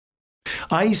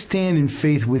I stand in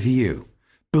faith with you,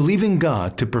 believing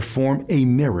God to perform a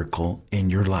miracle in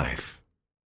your life.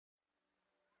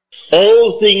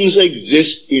 All things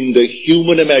exist in the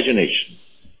human imagination.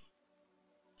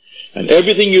 And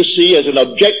everything you see as an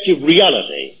objective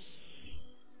reality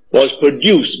was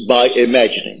produced by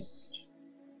imagining.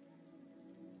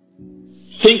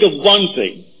 Think of one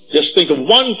thing, just think of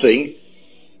one thing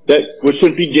that would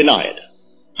simply deny it.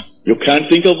 You can't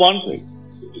think of one thing.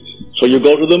 So you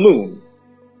go to the moon.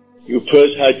 You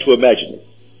first had to imagine it.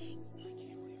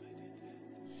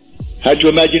 Had to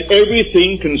imagine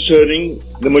everything concerning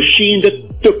the machine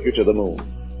that took you to the moon.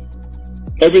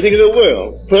 Everything in the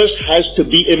world first has to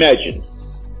be imagined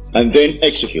and then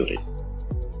executed.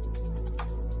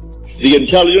 The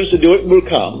intelligence to do it will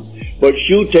come, but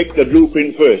you take the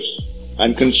blueprint first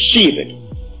and conceive it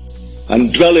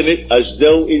and dwell in it as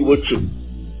though it were true.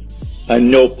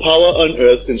 And no power on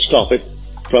earth can stop it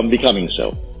from becoming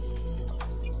so.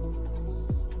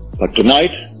 But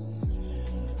tonight,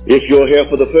 if you're here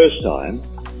for the first time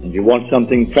and you want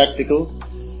something practical,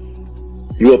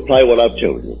 you apply what I've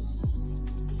told you.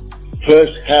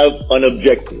 First, have an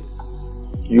objective.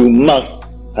 You must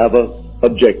have an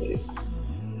objective.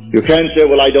 You can't say,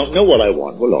 well, I don't know what I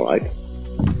want. Well, all right.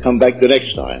 Come back the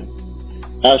next time.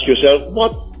 Ask yourself,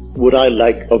 what would I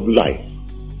like of life?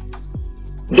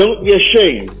 Don't be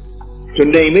ashamed to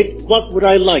name it, what would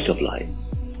I like of life?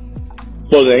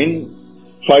 Well then,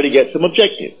 try to get some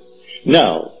objective.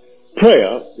 Now,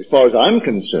 prayer, as far as I'm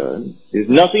concerned, is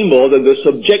nothing more than the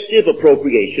subjective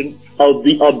appropriation of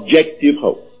the objective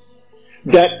hope.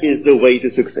 That is the way to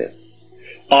success.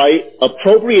 I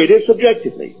appropriate it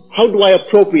subjectively. How do I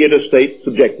appropriate a state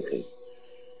subjectively?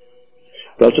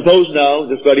 Well, suppose now,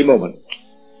 this very moment,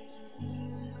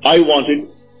 I wanted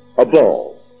a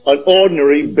ball, an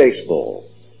ordinary baseball.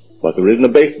 But there isn't a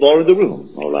baseball in the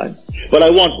room, all right? But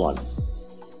I want one.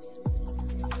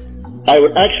 I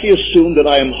would actually assume that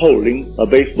I am holding a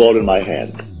baseball in my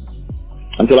hand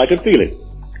until I can feel it.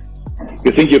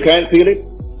 You think you can't feel it?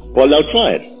 Well, now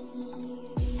try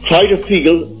it. Try to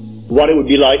feel what it would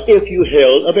be like if you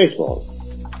held a baseball.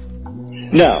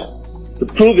 Now, to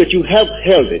prove that you have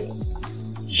held it,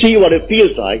 see what it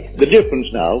feels like, the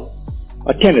difference now,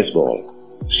 a tennis ball.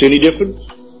 See any difference?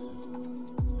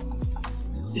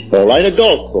 All right, a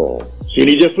golf ball. See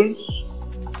any difference?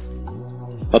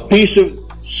 A piece of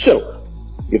silk.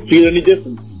 You feel any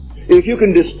difference? If you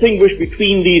can distinguish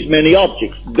between these many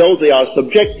objects, though they are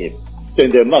subjective, then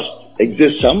there must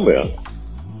exist somewhere.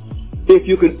 If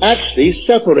you can actually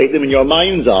separate them in your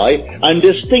mind's eye and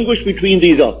distinguish between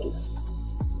these objects,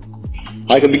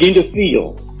 I can begin to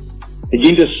feel,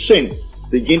 begin to sense,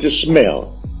 begin to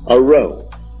smell a rose.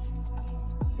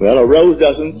 Well, a rose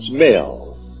doesn't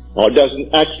smell or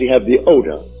doesn't actually have the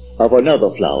odor of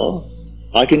another flower.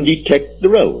 I can detect the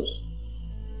rose.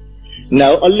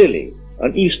 Now a lily,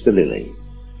 an Easter lily.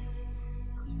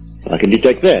 I can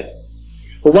detect that.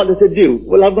 Well, what does it do?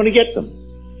 Well, I'm going to get them.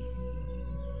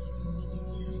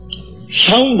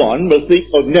 Someone will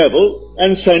think of Neville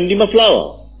and send him a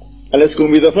flower. And it's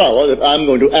going to be the flower that I'm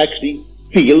going to actually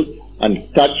feel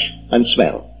and touch and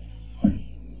smell.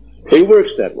 It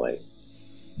works that way.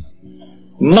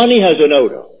 Money has an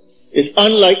odor. It's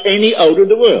unlike any odor in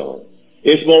the world.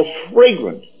 It's more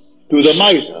fragrant to the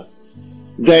miser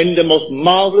than the most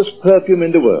marvelous perfume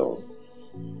in the world.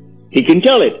 He can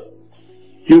tell it.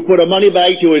 You put a money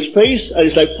bag to his face and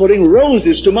it's like putting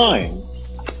roses to mine.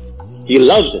 He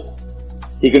loves it.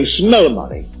 He can smell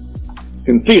money. He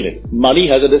can feel it. Money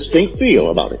has a distinct feel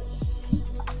about it.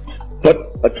 Put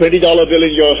a $20 bill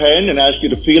in your hand and ask you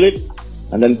to feel it,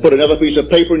 and then put another piece of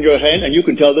paper in your hand and you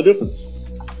can tell the difference.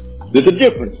 There's a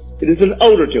difference. It is an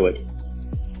odor to it.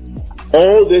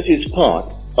 All this is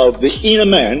part of the inner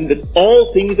man, that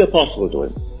all things are possible to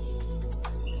him.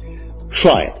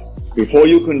 Try it. Before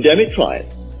you condemn it, try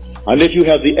it. And if you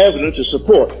have the evidence to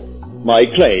support my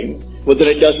claim, well, then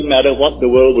it doesn't matter what the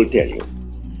world will tell you.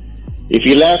 If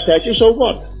he laughs at you, so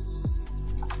what?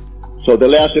 So they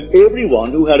laughed at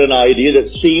everyone who had an idea that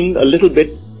seemed a little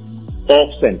bit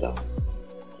off-center.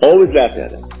 Always laughed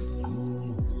at him.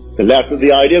 They laughed at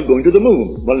the idea of going to the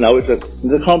moon. Well, now it's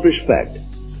an accomplished fact.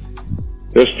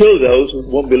 There are still those who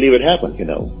won't believe it happened, you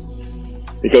know,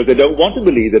 because they don't want to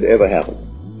believe that it ever happened.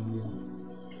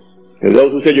 There are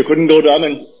those who said you couldn't go down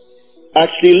and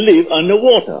actually live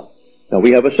underwater. Now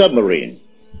we have a submarine.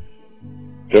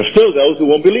 There are still those who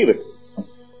won't believe it.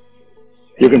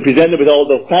 You can present them with all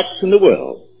the facts in the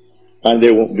world, and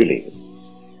they won't believe it.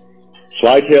 So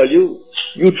I tell you,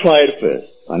 you try it first.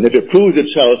 And if it proves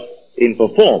itself in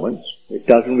performance, it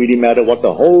doesn't really matter what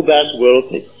the whole vast world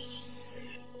thinks.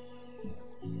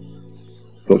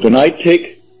 So tonight,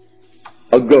 take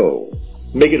a goal.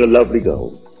 Make it a lovely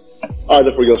goal,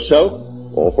 either for yourself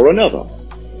or for another.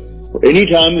 For any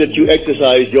time that you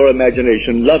exercise your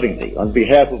imagination lovingly on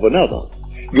behalf of another,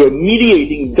 you're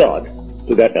mediating God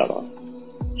to that other.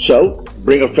 So,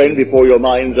 bring a friend before your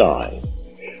mind's eye.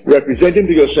 Represent him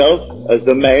to yourself as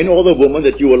the man or the woman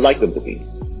that you would like them to be.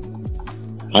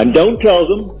 And don't tell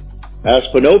them,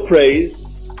 ask for no praise,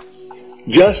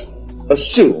 just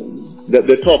assume that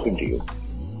they're talking to you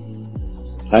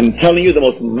and telling you the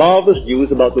most marvelous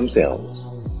news about themselves.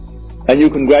 And you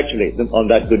congratulate them on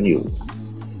that good news.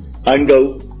 And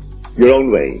go your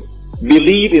own way.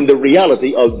 Believe in the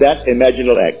reality of that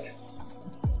imaginal act.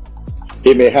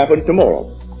 It may happen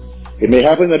tomorrow. It may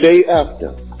happen the day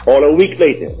after, or a week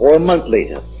later, or a month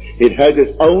later. It has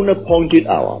its own appointed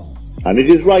hour, and it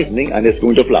is ripening, and it's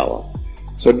going to flower.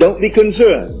 So don't be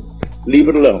concerned. Leave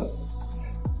it alone,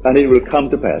 and it will come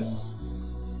to pass.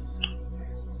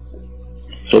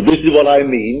 So this is what I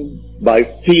mean by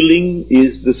feeling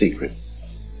is the secret.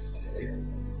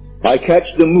 I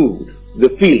catch the mood, the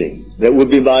feeling that would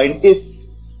be mine if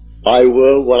I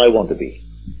were what I want to be.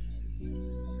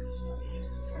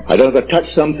 I don't have to touch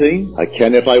something. I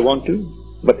can if I want to.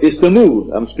 But it's the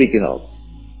mood I'm speaking of.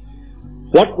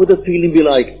 What would the feeling be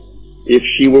like if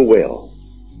she were well?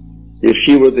 If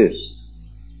she were this?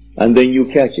 And then you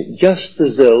catch it, just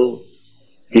as though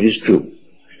it is true.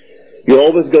 You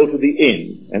always go to the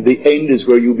end, and the end is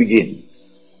where you begin.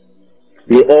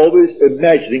 We're always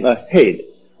imagining ahead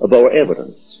of our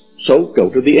evidence. So go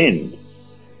to the end,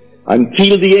 and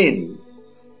feel the end.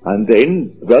 And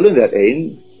then, well, in that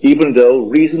end, even though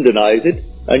reason denies it,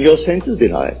 and your senses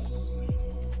deny it,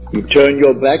 you turn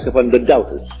your back upon the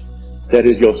doubters. That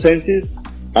is your senses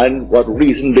and what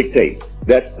reason dictates.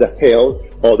 That's the hell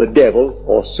or the devil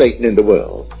or Satan in the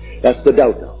world. That's the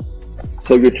doubter.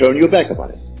 So you turn your back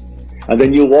upon it. And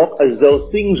then you walk as though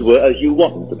things were as you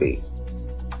want them to be.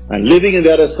 And living in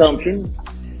that assumption,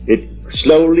 it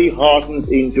slowly hardens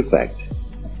into fact.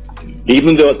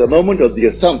 Even though at the moment of the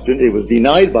assumption it was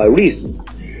denied by reason,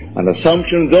 an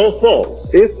assumption, though false,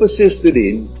 if persisted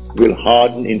in, will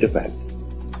harden into fact.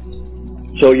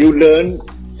 So you learn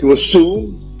to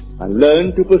assume and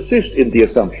learn to persist in the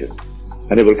assumption,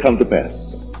 and it will come to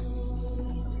pass.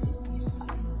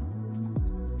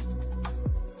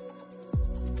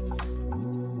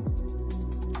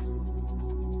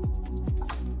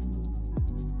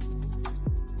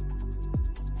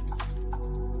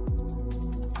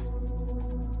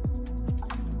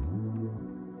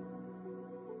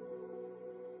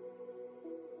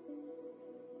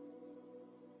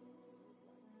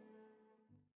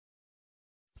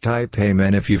 Type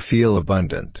Amen if you feel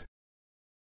abundant.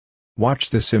 Watch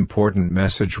this important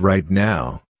message right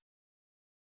now.